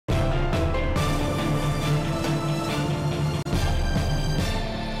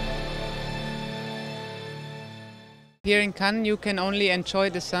Here in Cannes you can only enjoy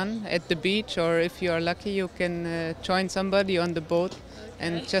the sun at the beach, or if you are lucky you can join somebody on the boat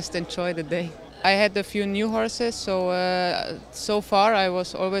and just enjoy the day. I had a few new horses, so far I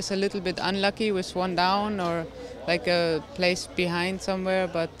was always a little bit unlucky with one down or like a place behind somewhere,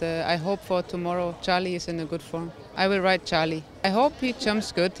 but I hope for tomorrow Charlie is in a good form. I will ride Charlie. I hope he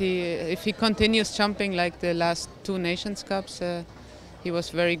jumps good. If he continues jumping like the last two Nations Cups, he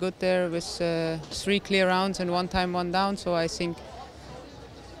was very good there with 3 clear rounds and one time one down, so I think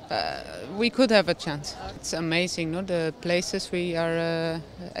we could have a chance. It's amazing, no? The places we are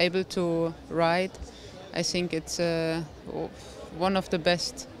able to ride. I think it's one of the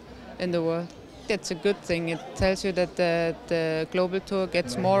best in the world. It's a good thing. It tells you that the global tour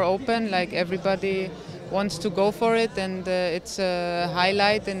gets more open, like everybody wants to go for it, and it's a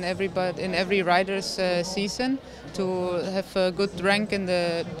highlight in every rider's season to have a good rank in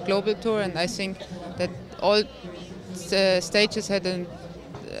the global tour. And I think that all stages had an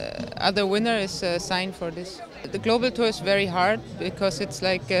other winner is a sign for this. The global tour is very hard because it's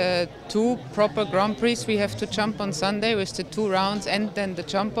like 2 proper Grand Prix we have to jump on Sunday with the 2 rounds and then the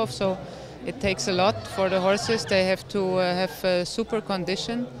jump off, so it takes a lot for the horses. They have to have super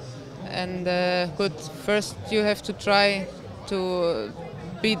condition, and good, first you have to try to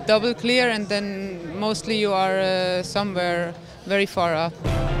be double clear, and then mostly you are somewhere very far up.